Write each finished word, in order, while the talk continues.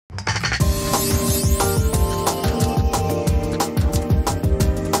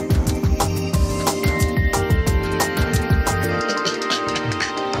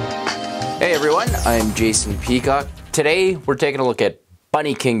everyone, I'm Jason Peacock. Today we're taking a look at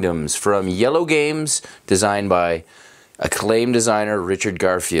Bunny Kingdoms from Iello Games, designed by acclaimed designer Richard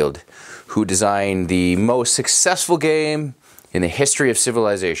Garfield, who designed the most successful game in the history of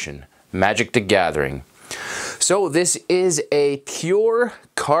civilization, Magic the Gathering. So this is a pure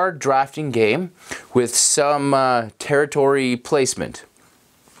card drafting game with some territory placement.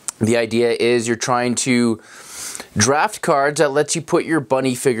 The idea is you're trying to draft cards that lets you put your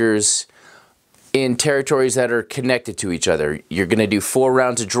bunny figures in territories that are connected to each other. You're going to do 4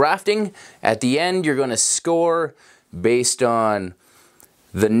 rounds of drafting. At the end, you're going to score based on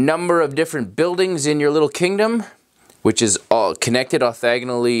the number of different buildings in your little kingdom, which is all connected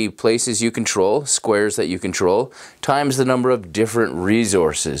orthogonally places you control, squares that you control, times the number of different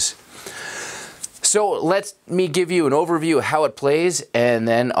resources. So let me give you an overview of how it plays, and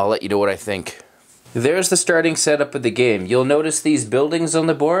then I'll let you know what I think. There's the starting setup of the game. You'll notice these buildings on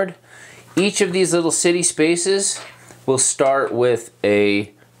the board. Each of these little city spaces will start with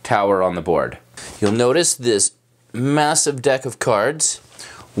a tower on the board. You'll notice this massive deck of cards.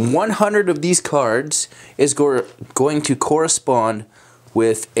 100 of these cards is going to correspond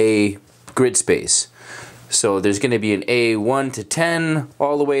with a grid space. So there's going to be an A1 to 10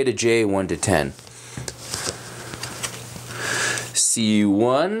 all the way to J1 to 10.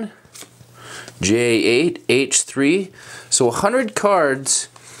 C1, J8, H3. So 100 cards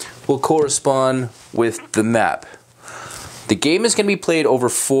will correspond with the map. The game is going to be played over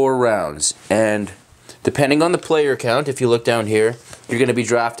 4 rounds, and depending on the player count, if you look down here, you're going to be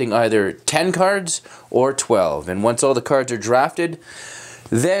drafting either 10 cards or 12. And once all the cards are drafted,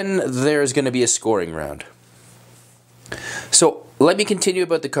 then there's going to be a scoring round. So let me continue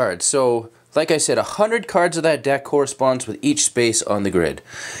about the cards. So like I said, 100 cards of that deck corresponds with each space on the grid.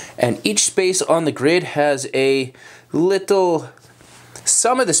 And each space on the grid has a little...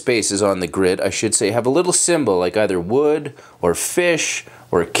 Some of the spaces on the grid, I should say, have a little symbol like either wood or fish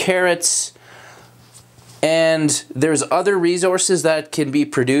or carrots. And there's other resources that can be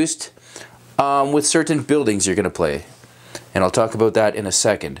produced with certain buildings you're going to play. And I'll talk about that in a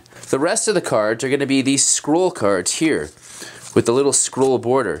second. The rest of the cards are going to be these scroll cards here with the little scroll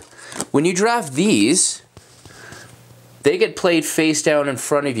border. When you draft these, they get played face down in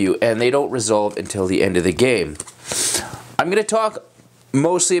front of you and they don't resolve until the end of the game. I'm going to talk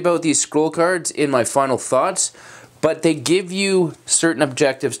mostly about these scroll cards in my final thoughts, but they give you certain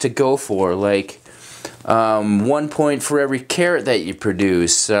objectives to go for, like 1 point for every carrot that you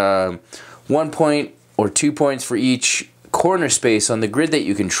produce, 1 point or 2 points for each corner space on the grid that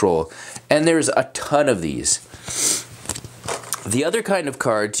you control, and there's a ton of these. The other kind of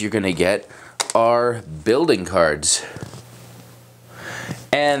cards you're going to get are building cards,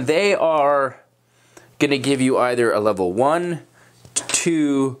 and they are going to give you either a level 1,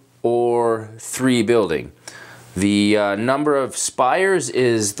 2, or 3 building. The number of spires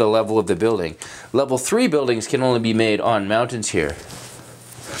is the level of the building. Level 3 buildings can only be made on mountains here.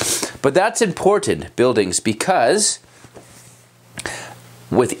 But that's important, buildings, because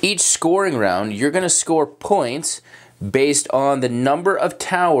with each scoring round, you're going to score points based on the number of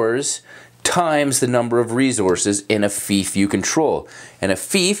towers times the number of resources in a fief you control. And a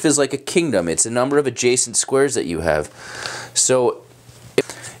fief is like a kingdom. It's a number of adjacent squares that you have. So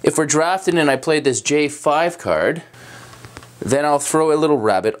if we're drafting and I play this J5 card, then I'll throw a little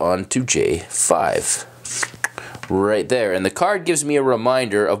rabbit onto J5. Right there. And the card gives me a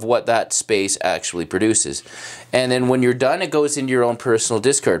reminder of what that space actually produces. And then when you're done, it goes into your own personal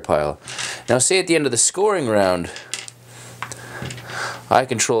discard pile. Now say at the end of the scoring round, I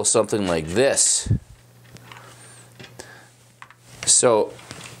control something like this. So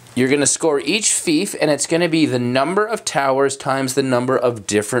you're going to score each fief, and it's going to be the number of towers times the number of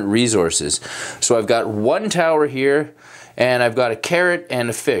different resources. So I've got 1 tower here, and I've got a carrot and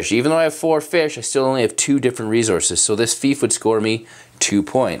a fish. Even though I have 4 fish, I still only have 2 different resources. So this fief would score me 2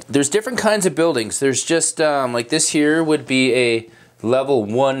 points. There's different kinds of buildings. There's just, like this here would be a level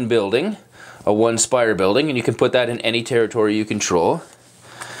 1 building, a 1 spire building, and you can put that in any territory you control.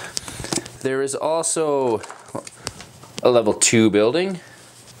 There is also a level 2 building.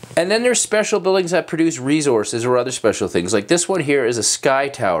 And then there's special buildings that produce resources or other special things. Like this one here is a sky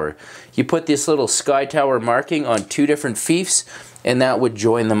tower. You put this little sky tower marking on 2 different fiefs, and that would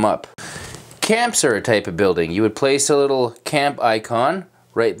join them up. Camps are a type of building. You would place a little camp icon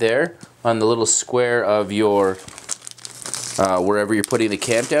right there on the little square of your wherever you're putting the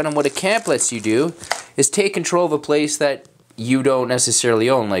camp down. And what a camp lets you do is take control of a place that you don't necessarily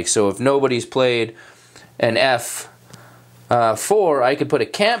own. Like, so if nobody's played an F4, I could put a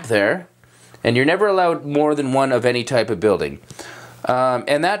camp there, and you're never allowed more than 1 of any type of building.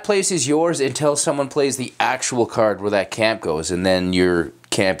 And that place is yours until someone plays the actual card where that camp goes, and then your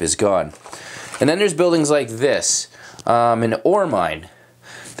camp is gone. And then there's buildings like this, an ore mine.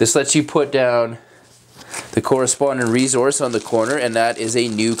 This lets you put down the corresponding resource on the corner, and that is a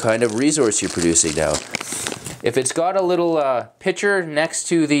new kind of resource you're producing now. If it's got a little picture next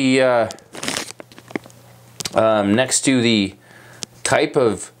to the type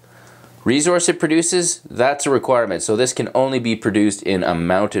of resource it produces, that's a requirement. So this can only be produced in a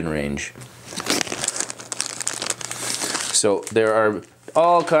mountain range. So there are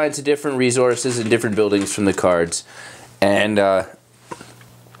all kinds of different resources and different buildings from the cards, and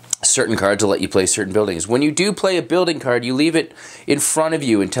certain cards will let you play certain buildings. When you do play a building card, you leave it in front of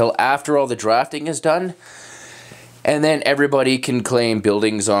you until after all the drafting is done, and then everybody can claim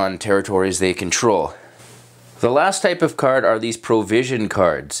buildings on territories they control. The last type of card are these provision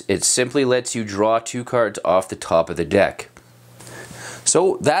cards. It simply lets you draw 2 cards off the top of the deck.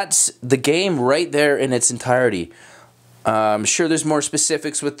 So that's the game right there in its entirety. Sure, there's more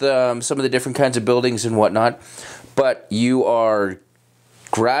specifics with some of the different kinds of buildings and whatnot, but you are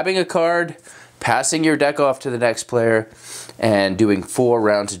grabbing a card, passing your deck off to the next player, and doing 4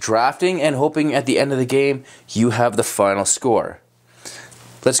 rounds of drafting and hoping at the end of the game you have the final score.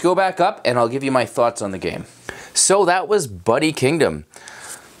 Let's go back up and I'll give you my thoughts on the game. So that was Bunny Kingdom.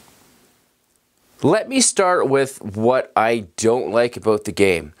 Let me start with what I don't like about the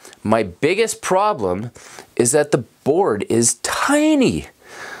game. My biggest problem is that the board is tiny.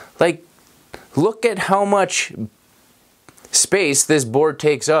 Like, look at how much space this board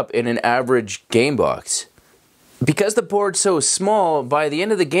takes up in an average game box. Because the board's so small, by the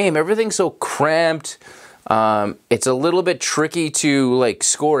end of the game, everything's so cramped. It's a little bit tricky to like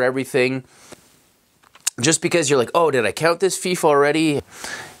score everything. Just because you're like, oh, did I count this fief already?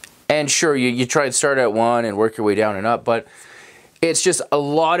 And sure, you try and start at 1 and work your way down and up, but it's just a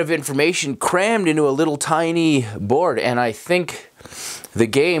lot of information crammed into a little tiny board, and I think the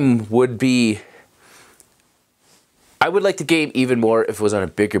game would be... I would like the game even more if it was on a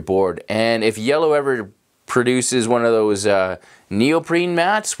bigger board, and if Iello ever produces one of those neoprene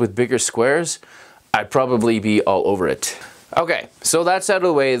mats with bigger squares, I'd probably be all over it. Okay, so that's out of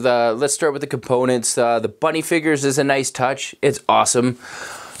the way. Let's start with the components. The bunny figures is a nice touch. It's awesome.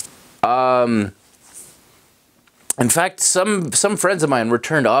 In fact, some friends of mine were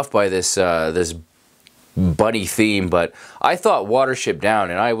turned off by this this bunny theme, but I thought Watership Down,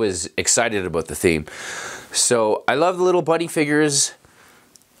 and I was excited about the theme. So I love the little bunny figures.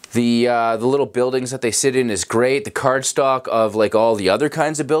 The little buildings that they sit in is great. The cardstock of like all the other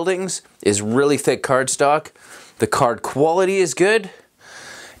kinds of buildings is really thick cardstock. The card quality is good.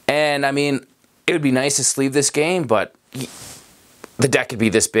 And I mean, it would be nice to sleeve this game, but the deck could be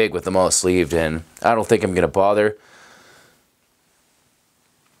this big with them all sleeved, and I don't think I'm going to bother.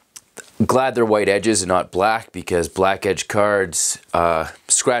 I'm glad they're white edges and not black, because black edge cards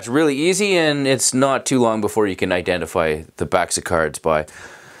scratch really easy, and it's not too long before you can identify the backs of cards by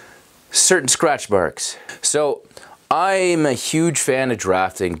certain scratch marks. So I'm a huge fan of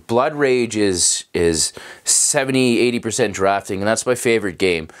drafting. Blood Rage is 70-80% drafting, and that's my favorite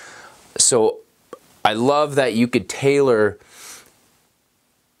game. So I love that you could tailor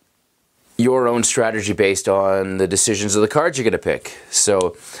your own strategy based on the decisions of the cards you're going to pick.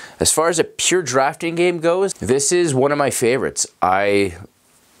 So as far as a pure drafting game goes, this is one of my favorites. If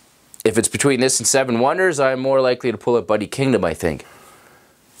it's between this and Seven Wonders, I'm more likely to pull up Bunny Kingdom, I think.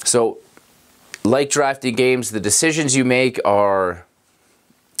 So, like drafting games, the decisions you make are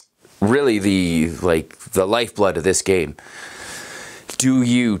really the lifeblood of this game. Do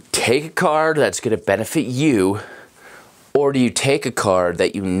you take a card that's going to benefit you, or do you take a card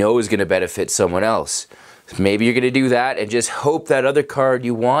that you know is going to benefit someone else? Maybe you're going to do that and just hope that other card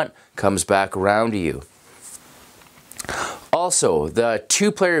you want comes back around to you. Also, the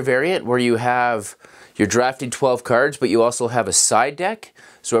 2-player variant where you're drafting 12 cards, but you also have a side deck.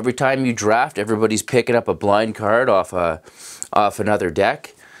 So every time you draft, everybody's picking up a blind card off another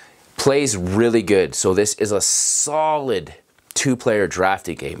deck. Plays really good. So this is a solid 2-player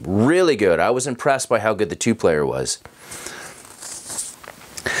drafting game. Really good. I was impressed by how good the 2-player was.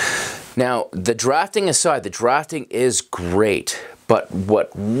 Now, the drafting aside, the drafting is great. But what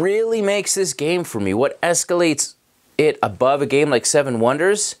really makes this game for me, what escalates it above a game like Seven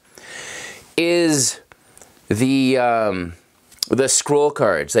Wonders, is the scroll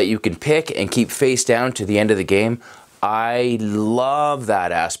cards that you can pick and keep face down to the end of the game. I love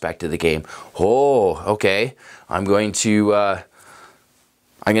that aspect of the game. Oh, okay. I'm going to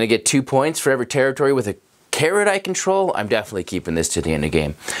get 2 points for every territory with a carrot I control. I'm definitely keeping this to the end of the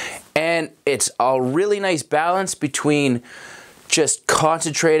game. And it's a really nice balance between just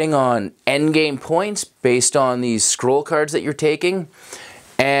concentrating on endgame points based on these scroll cards that you're taking,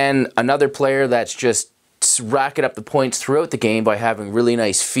 and another player that's just racking up the points throughout the game by having really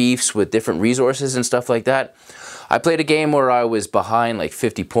nice fiefs with different resources and stuff like that. I played a game where I was behind like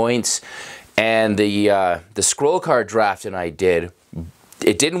 50 points, and the scroll card drafting I did,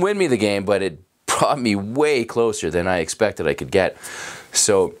 it didn't win me the game, but it brought me way closer than I expected I could get.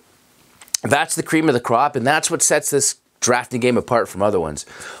 So that's the cream of the crop, and that's what sets this drafting game apart from other ones.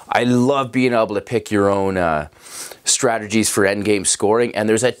 I love being able to pick your own strategies for endgame scoring, and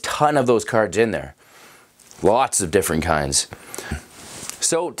there's a ton of those cards in there. Lots of different kinds.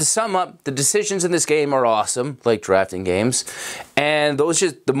 So to sum up, the decisions in this game are awesome, like drafting games, and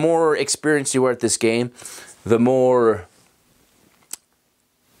the more experienced you are at this game, the more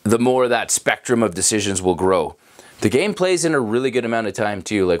that spectrum of decisions will grow. The game plays in a really good amount of time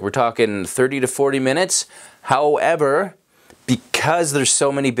too, like we're talking 30 to 40 minutes. However, because there's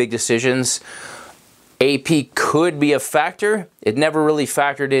so many big decisions, AP could be a factor. It never really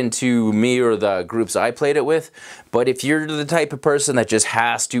factored into me or the groups I played it with, but if you're the type of person that just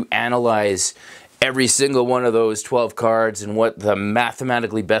has to analyze every single one of those 12 cards and what the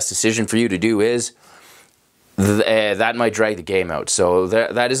mathematically best decision for you to do is, that might drag the game out. So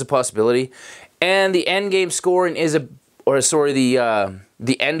that is a possibility. And the end game scoring is the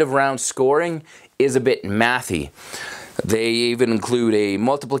end of round scoring is a bit mathy. They even include a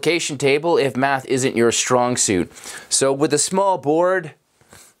multiplication table if math isn't your strong suit. So with a small board,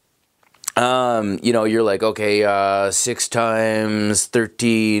 you know, you're like, okay, 6 times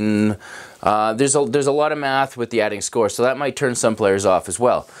 13. There's a lot of math with the adding score, so that might turn some players off as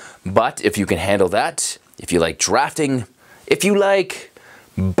well. But if you can handle that, if you like drafting, if you like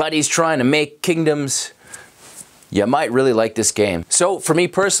buddies trying to make kingdoms, you might really like this game. So for me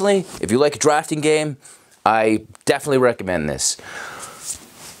personally, if you like a drafting game, I definitely recommend this.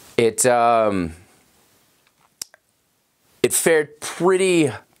 It fared pretty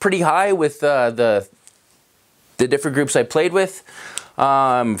high with the different groups I played with.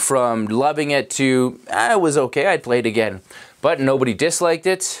 From loving it to, it was okay, I'd play it again. But nobody disliked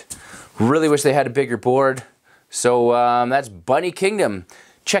it. Really wish they had a bigger board. So that's Bunny Kingdom.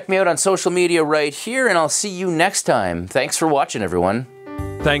 Check me out on social media right here, and I'll see you next time. Thanks for watching, everyone.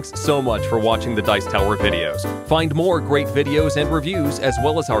 Thanks so much for watching the Dice Tower videos. Find more great videos and reviews, as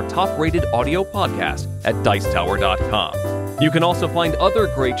well as our top-rated audio podcast at Dicetower.com. You can also find other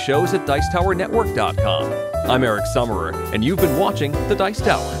great shows at Dicetowernetwork.com. I'm Eric Summerer, and you've been watching The Dice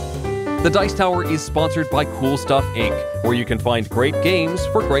Tower. The Dice Tower is sponsored by Cool Stuff Inc., where you can find great games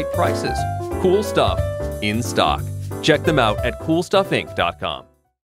for great prices. Cool stuff in stock. Check them out at CoolStuffInc.com.